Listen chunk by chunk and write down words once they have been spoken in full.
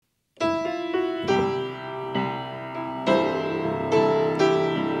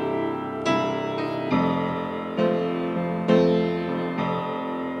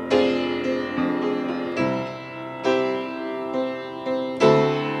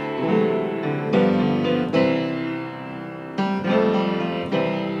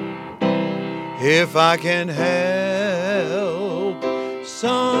If I can help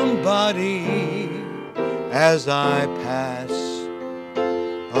somebody as I pass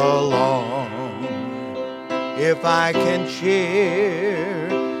along, if I can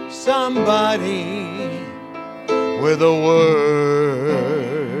cheer somebody with a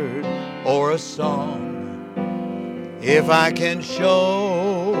word or a song, if I can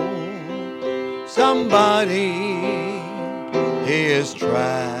show somebody he is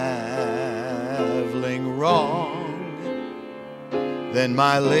traveling wrong, then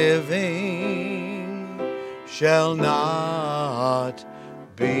my living shall not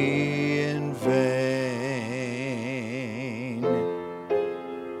be in vain.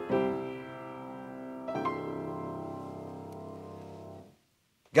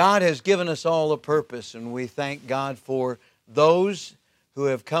 God has given us all a purpose, and we thank God for those who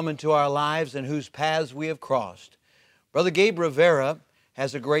have come into our lives and whose paths we have crossed. Brother Gabe Rivera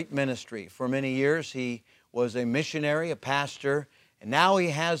has a great ministry. For many years he was a missionary, a pastor, and now he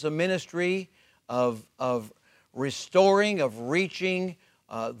has a ministry of restoring, of reaching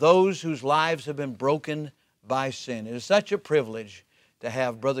those whose lives have been broken by sin. It is such a privilege to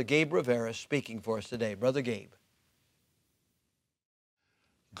have Brother Gabe Rivera speaking for us today. Brother Gabe.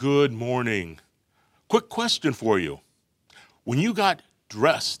 Good morning. Quick question for you. When you got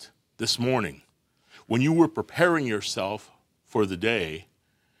dressed this morning, when you were preparing yourself for the day,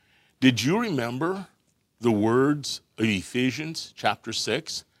 did you remember the words of Ephesians chapter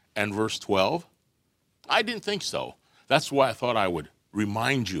 6 and verse 12? I didn't think so. That's why I thought I would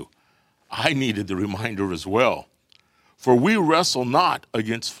remind you. I needed the reminder as well. For we wrestle not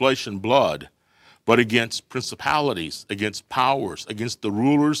against flesh and blood, but against principalities, against powers, against the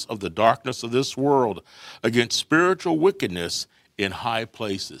rulers of the darkness of this world, against spiritual wickedness in high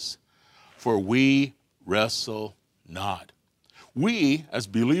places. For we wrestle not. We, as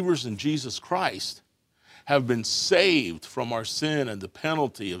believers in Jesus Christ, have been saved from our sin and the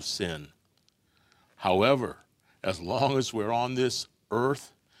penalty of sin. However, as long as we're on this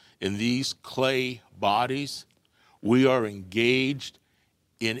earth, in these clay bodies, we are engaged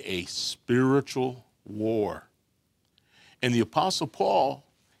in a spiritual war. And the Apostle Paul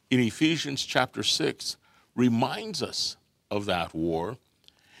in Ephesians chapter 6 reminds us of that war,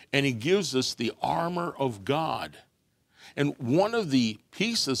 and he gives us the armor of God. And one of the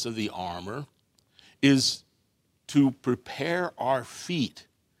pieces of the armor is to prepare our feet.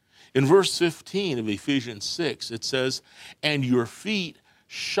 In verse 15 of Ephesians 6, it says, "And your feet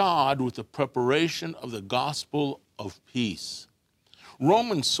shod with the preparation of the gospel of peace."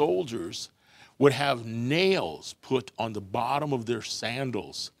 Roman soldiers would have nails put on the bottom of their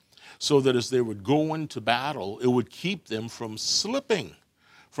sandals so that as they would go into battle, it would keep them from slipping,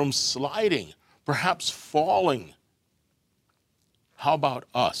 from sliding, perhaps falling. How about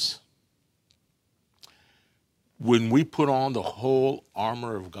us? When we put on the whole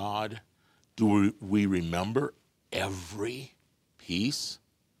armor of God, do we remember every piece?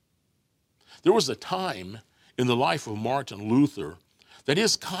 There was a time in the life of Martin Luther that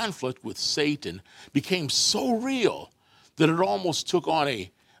his conflict with Satan became so real that it almost took on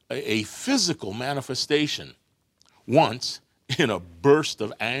a physical manifestation. Once, in a burst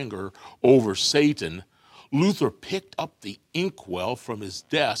of anger over Satan, Luther picked up the inkwell from his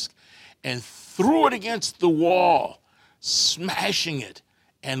desk and threw it against the wall, smashing it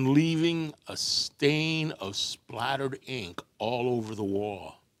and leaving a stain of splattered ink all over the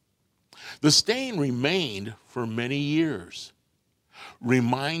wall. The stain remained for many years,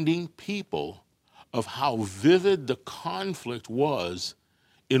 reminding people of how vivid the conflict was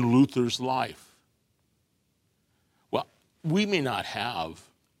in Luther's life. Well, we may not have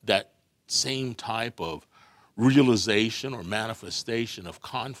that same type of realization or manifestation of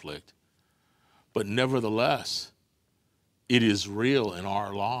conflict, but nevertheless, it is real in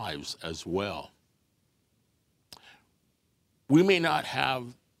our lives as well. We may not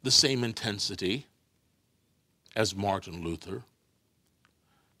have the same intensity as Martin Luther,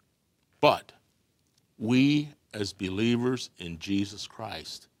 but we as believers in Jesus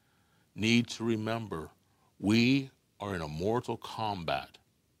Christ need to remember we are in a mortal combat.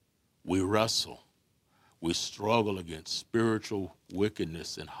 We wrestle. We struggle against spiritual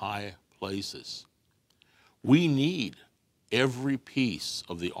wickedness in high places. We need every piece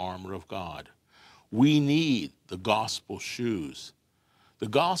of the armor of God. We need the gospel shoes. The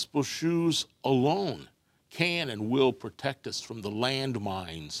gospel shoes alone can and will protect us from the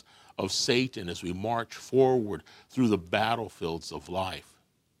landmines of Satan as we march forward through the battlefields of life.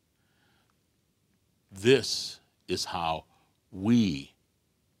 This is how we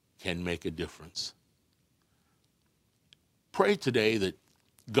can make a difference. Pray today that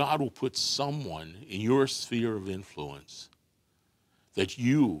God will put someone in your sphere of influence that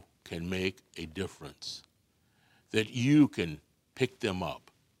you can make a difference, that you can pick them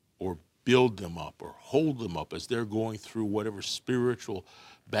up or build them up or hold them up as they're going through whatever spiritual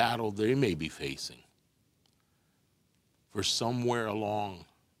battle they may be facing. For somewhere along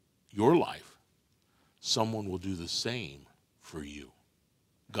your life, someone will do the same for you.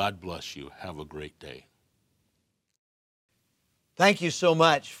 God bless you. Have a great day. Thank you so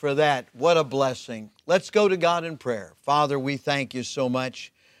much for that. What a blessing. Let's go to God in prayer. Father, we thank you so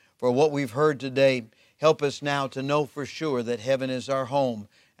much for what we've heard today. Help us now to know for sure that heaven is our home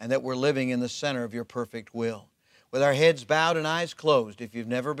and that we're living in the center of your perfect will. With our heads bowed and eyes closed, if you've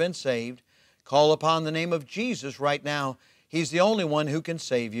never been saved, call upon the name of Jesus right now. He's the only one who can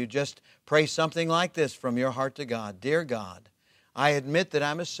save you. Just pray something like this from your heart to God. Dear God, I admit that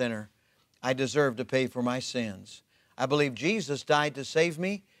I'm a sinner. I deserve to pay for my sins. I believe Jesus died to save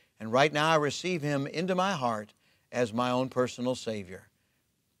me, and right now I receive Him into my heart as my own personal Savior.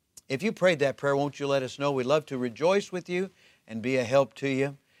 If you prayed that prayer, won't you let us know? We'd love to rejoice with you and be a help to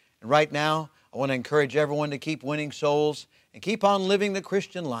you. And right now, I want to encourage everyone to keep winning souls and keep on living the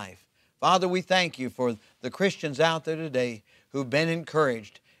Christian life. Father, we thank you for the Christians out there today who've been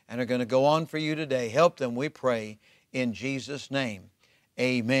encouraged and are going to go on for you today. Help them, we pray, in Jesus' name.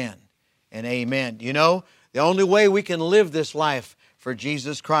 Amen and amen. You know, the only way we can live this life for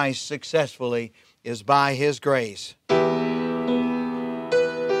Jesus Christ successfully is by His grace.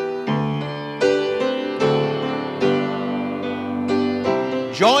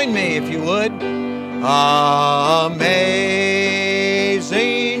 Join me, if you would.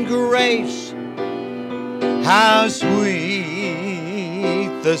 Amazing grace, how sweet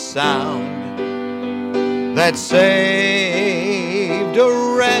the sound that saved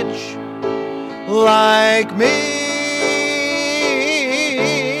a wretch like me.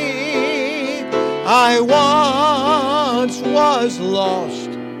 I once was lost,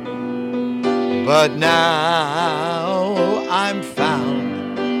 but now I'm found.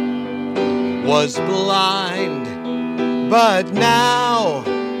 Was blind, but now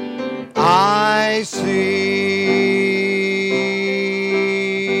I see.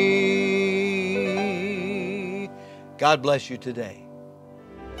 God bless you today.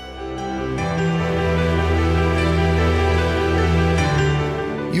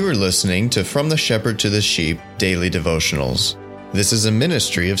 You are listening to From the Shepherd to the Sheep Daily Devotionals. This is a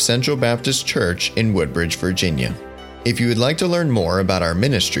ministry of Central Baptist Church in Woodbridge, Virginia. If you would like to learn more about our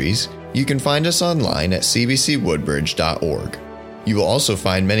ministries, you can find us online at cbcwoodbridge.org. You will also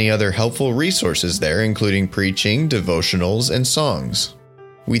find many other helpful resources there, including preaching, devotionals, and songs.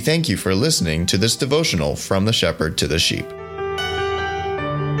 We thank you for listening to this devotional From the Shepherd to the Sheep.